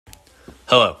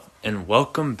Hello, and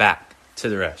welcome back to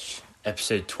The Rush,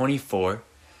 episode 24.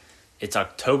 It's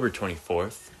October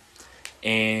 24th,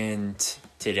 and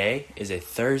today is a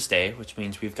Thursday, which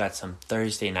means we've got some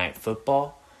Thursday night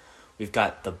football. We've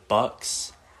got the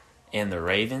Bucks and the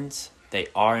Ravens. They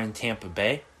are in Tampa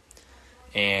Bay,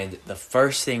 and the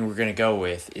first thing we're going to go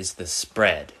with is the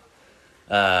spread.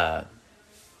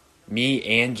 Me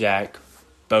and Jack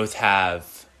both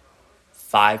have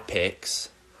 5 picks.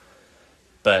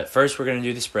 But first, we're going to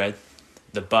do the spread.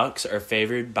 The Bucks are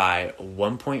favored by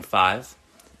 1.5,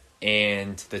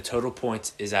 and the total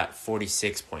points is at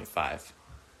 46.5.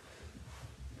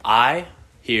 I'm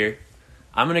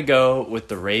going to go with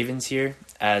the Ravens here,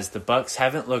 as the Bucks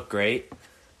haven't looked great.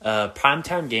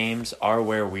 Primetime games are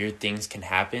where weird things can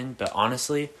happen, but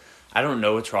honestly, I don't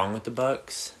know what's wrong with the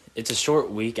Bucks. It's a short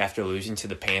week after losing to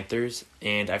the Panthers,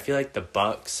 and I feel like the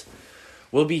Bucks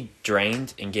will be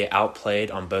drained and get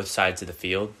outplayed on both sides of the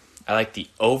field. I like the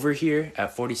over here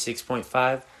at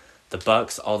 46.5. The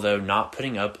Bucks, although not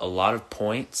putting up a lot of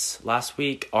points last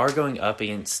week, are going up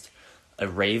against a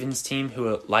Ravens team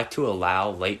who like to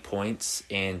allow late points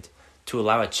and to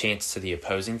allow a chance to the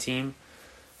opposing team.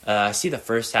 I see the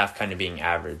first half kind of being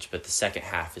average, but the second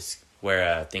half is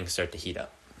where things start to heat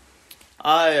up.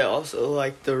 I also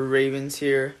like the Ravens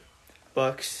here.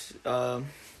 Bucks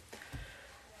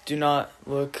do not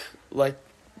look like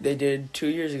they did 2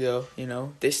 years ago,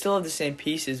 They still have the same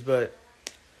pieces, but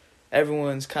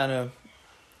everyone's kind of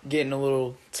getting a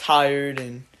little tired,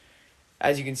 and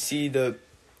as you can see,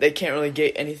 they can't really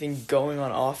get anything going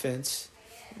on offense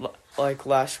like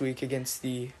last week against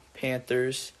the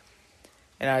Panthers.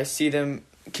 And I see them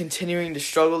continuing to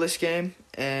struggle this game,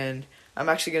 and I'm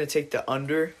actually going to take the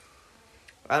under.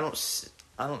 I don't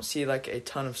see like a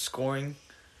ton of scoring,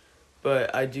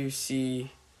 but I do see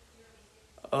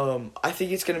I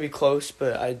think it's going to be close,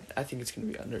 but I think it's going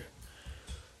to be under.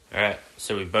 All right,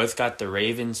 so we both got the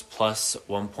Ravens plus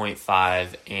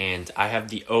 1.5, and I have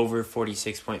the over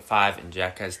 46.5, and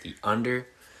Jack has the under.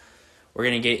 We're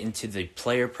going to get into the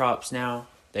player props now.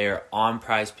 They are on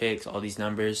Prize Picks, all these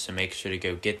numbers, so make sure to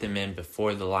go get them in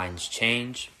before the lines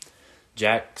change.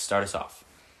 Jack, start us off.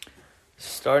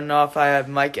 Starting off, I have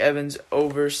Mike Evans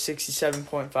over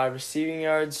 67.5 receiving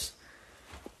yards.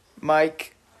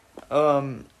 Mike,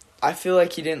 I feel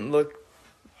like he didn't look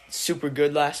super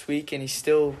good last week, and he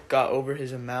still got over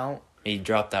his amount. He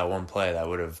dropped that one play that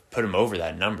would have put him over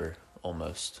that number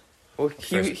almost. Well,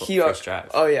 first drive.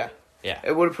 Oh yeah, yeah.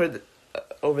 It would have put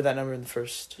over that number in the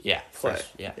first. Play.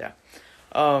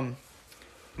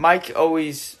 Mike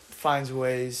always finds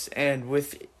ways, and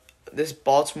with this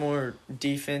Baltimore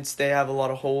defense, they have a lot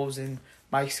of holes, and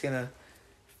Mike's gonna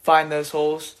find those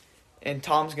holes, and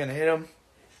Tom's gonna hit them,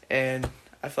 and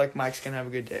I feel like Mike's going to have a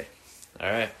good day. All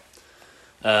right.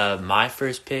 My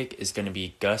first pick is going to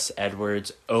be Gus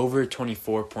Edwards over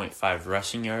 24.5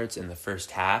 rushing yards in the first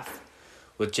half.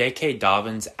 With J.K.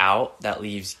 Dobbins out, that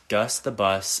leaves Gus the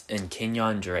Bus and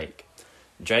Kenyon Drake.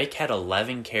 Drake had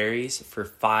 11 carries for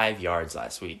 5 yards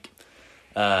last week.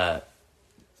 Gus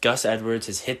Edwards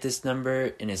has hit this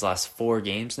number in his last 4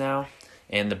 games now,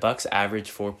 and the Bucks average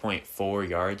 4.4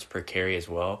 yards per carry as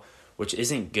well, which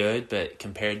isn't good, but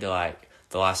compared to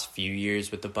the last few years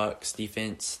with the Bucks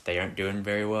defense, they aren't doing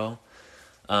very well.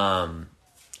 I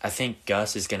think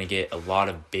Gus is going to get a lot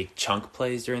of big chunk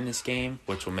plays during this game,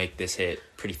 which will make this hit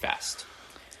pretty fast.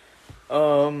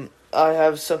 I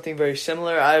have something very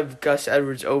similar. I have Gus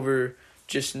Edwards over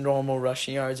just normal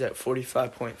rushing yards at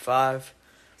 45.5.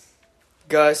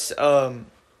 Gus,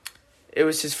 it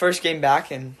was his first game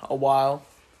back in a while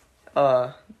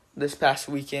this past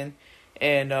weekend,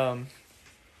 and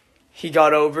he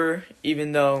got over,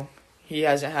 even though he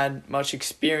hasn't had much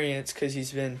experience because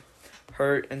he's been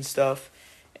hurt and stuff.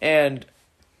 And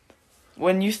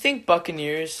when you think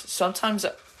Buccaneers, sometimes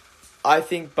I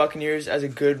think Buccaneers as a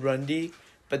good run D,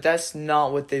 but that's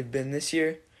not what they've been this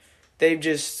year. They've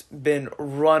just been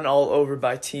run all over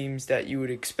by teams that you would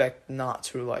expect not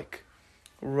to,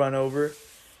 run over.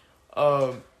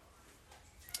 I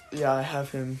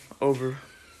have him over.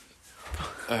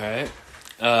 All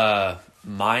right.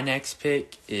 My next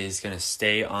pick is going to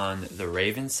stay on the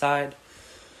Ravens side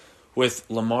with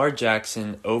Lamar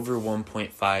Jackson over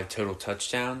 1.5 total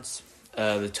touchdowns.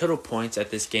 The total points at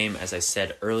this game, as I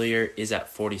said earlier, is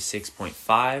at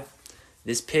 46.5.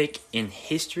 This pick in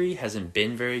history hasn't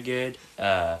been very good,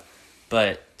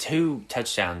 but 2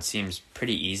 touchdowns seems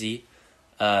pretty easy.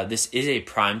 This is a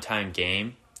primetime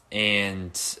game,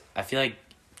 and I feel like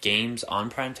games on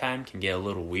primetime can get a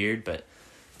little weird, but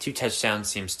 2 touchdowns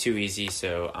seems too easy,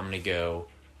 so I'm going to go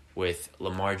with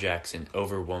Lamar Jackson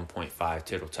over 1.5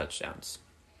 total touchdowns.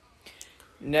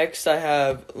 Next, I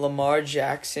have Lamar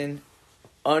Jackson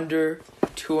under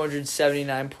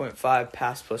 279.5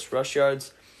 pass plus rush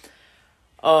yards.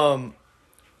 I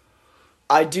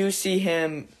do see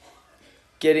him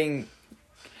getting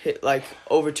hit like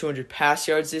over 200 pass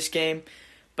yards this game,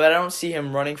 but I don't see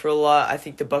him running for a lot. I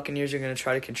think the Buccaneers are going to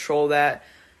try to control that,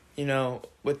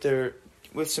 with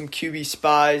some QB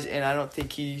spies, and I don't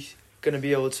think he's going to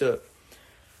be able to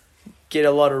get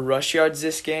a lot of rush yards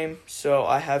this game. So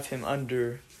I have him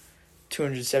under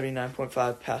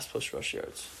 279.5 pass plus rush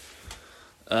yards.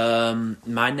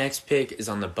 My next pick is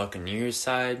on the Buccaneers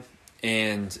side,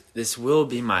 and this will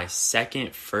be my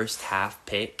second first half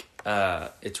pick.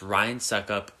 It's Ryan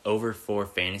Suckup over 4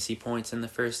 fantasy points in the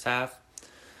first half.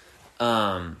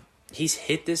 He's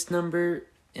hit this number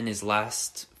in his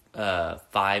last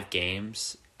 5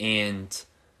 games, and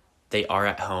they are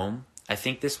at home. I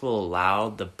think this will allow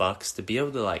the Bucs to be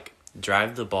able to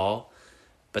drive the ball,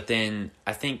 but then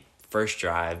I think first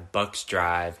drive, Bucs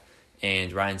drive,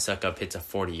 and Ryan Suckup hits a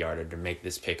 40-yarder to make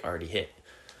this pick already hit.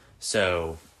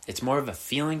 So it's more of a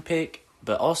feeling pick,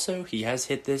 but also he has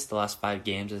hit this the last 5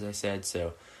 games, as I said.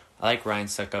 So I like Ryan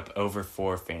Suckup over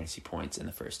 4 fantasy points in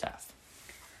the first half.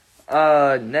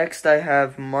 Next, I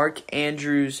have Mark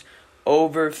Andrews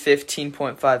over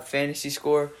 15.5 fantasy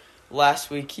score. Last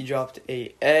week he dropped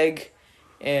a egg,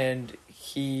 and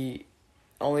he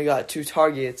only got 2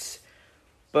 targets.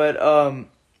 But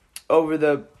over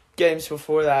the games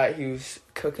before that, he was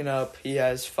cooking up. He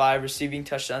has 5 receiving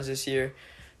touchdowns this year.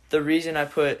 The reason I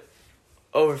put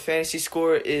over fantasy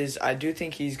score is I do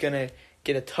think he's going to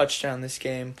get a touchdown this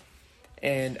game,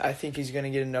 and I think he's going to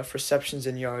get enough receptions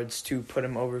and yards to put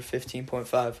him over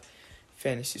 15.5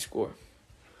 fantasy score.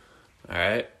 All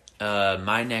right.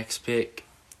 My next pick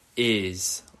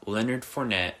is Leonard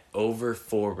Fournette over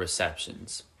 4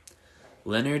 receptions.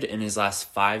 Leonard in his last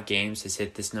 5 games has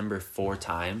hit this number 4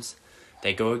 times.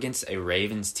 They go against a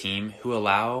Ravens team who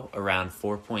allow around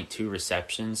 4.2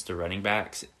 receptions to running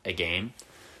backs a game.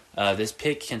 This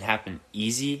pick can happen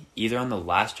easy, either on the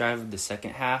last drive of the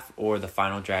second half or the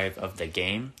final drive of the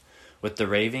game, with the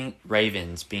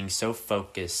Ravens being so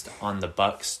focused on the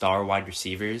Bucs' star wide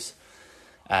receivers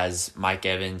as Mike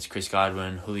Evans, Chris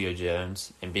Godwin, Julio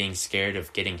Jones, and being scared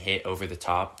of getting hit over the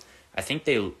top. I think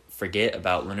they forget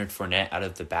about Leonard Fournette out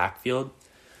of the backfield.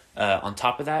 On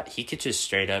top of that, he could just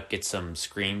straight up get some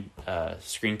screen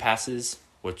passes,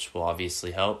 which will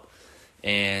obviously help.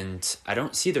 And I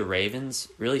don't see the Ravens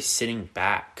really sitting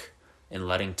back and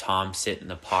letting Tom sit in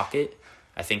the pocket.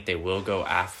 I think they will go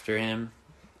after him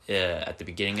at the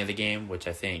beginning of the game, which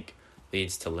I think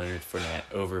leads to Leonard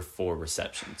Fournette over 4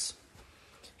 receptions.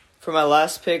 For my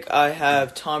last pick, I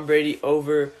have Tom Brady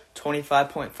over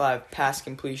 25.5 pass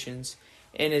completions.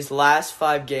 In his last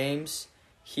 5 games,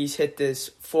 he's hit this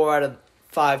 4 out of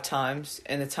 5 times.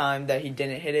 And the time that he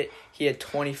didn't hit it, he had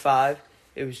 25.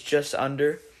 It was just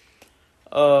under.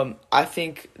 I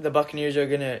think the Buccaneers are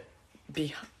gonna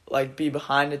be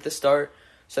behind at the start,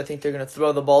 so I think they're gonna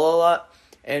throw the ball a lot.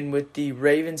 And with the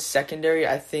Ravens secondary,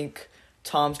 I think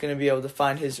Tom's gonna be able to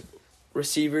find his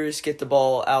receivers, get the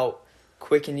ball out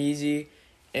quick and easy,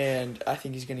 and I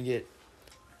think he's gonna get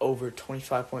over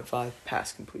 25.5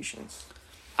 pass completions.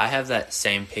 I have that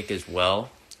same pick as well,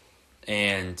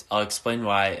 and I'll explain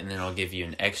why, and then I'll give you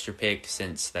an extra pick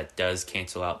since that does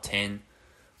cancel out 10.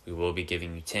 We will be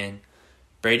giving you 10.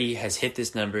 Brady has hit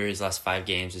this number his last 5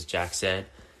 games, as Jack said,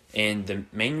 and the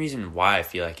main reason why I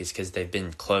feel like is because they've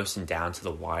been close and down to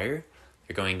the wire.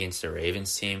 They're going against a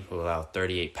Ravens team who allow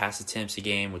 38 pass attempts a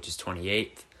game, which is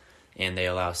 28th, and they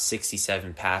allow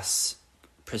 67 pass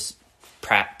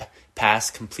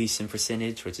completion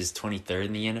percentage, which is 23rd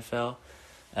in the NFL.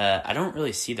 I don't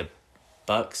really see the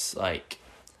Bucs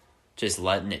just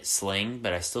letting it sling,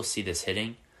 but I still see this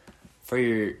hitting.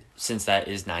 Since that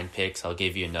is 9 picks, I'll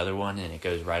give you another one, and it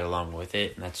goes right along with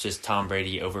it, and that's just Tom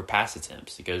Brady over pass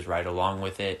attempts. It goes right along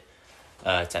with it.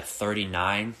 It's at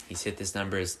 39. He's hit this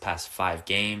number his past 5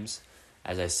 games.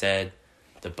 As I said,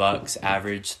 the Bucs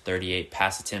average 38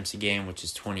 pass attempts a game, which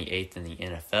is 28th in the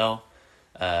NFL.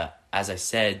 As I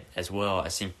said as well, I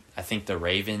think the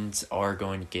Ravens are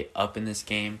going to get up in this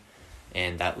game,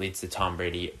 and that leads to Tom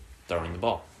Brady throwing the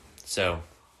ball. So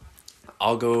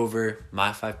I'll go over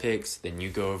my 5 picks, then you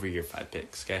go over your 5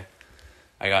 picks, okay?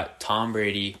 I got Tom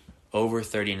Brady over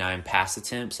 39 pass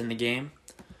attempts in the game.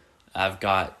 I've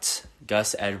got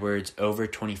Gus Edwards over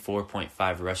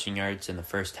 24.5 rushing yards in the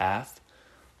first half.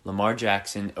 Lamar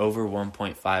Jackson over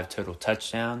 1.5 total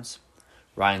touchdowns.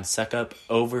 Ryan Suckup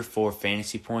over 4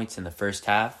 fantasy points in the first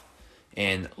half.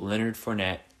 And Leonard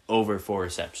Fournette over 4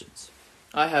 receptions.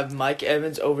 I have Mike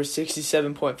Evans over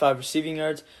 67.5 receiving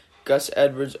yards, Gus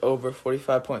Edwards over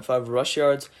 45.5 rush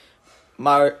yards.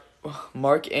 Mark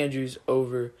Andrews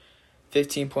over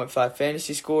 15.5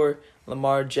 fantasy score.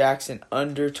 Lamar Jackson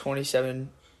under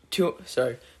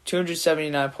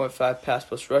 279.5 pass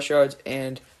plus rush yards,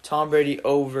 and Tom Brady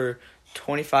over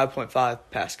 25.5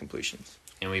 pass completions.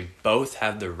 And we both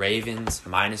have the Ravens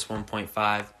minus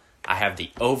 1.5. I have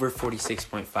the over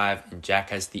 46.5, and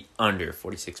Jack has the under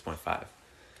 46.5.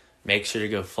 Make sure to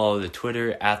go follow the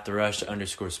Twitter at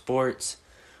 @TheRush_sports.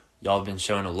 Y'all have been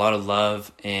showing a lot of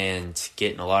love and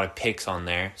getting a lot of picks on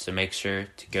there, so make sure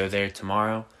to go there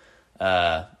tomorrow.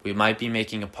 We might be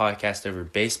making a podcast over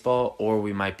baseball, or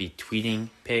we might be tweeting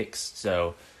picks,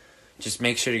 so just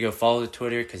make sure to go follow the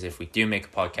Twitter, because if we do make a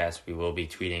podcast, we will be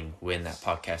tweeting when that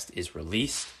podcast is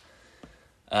released.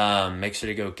 Make sure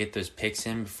to go get those picks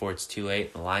in before it's too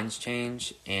late and the lines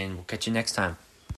change, and we'll catch you next time.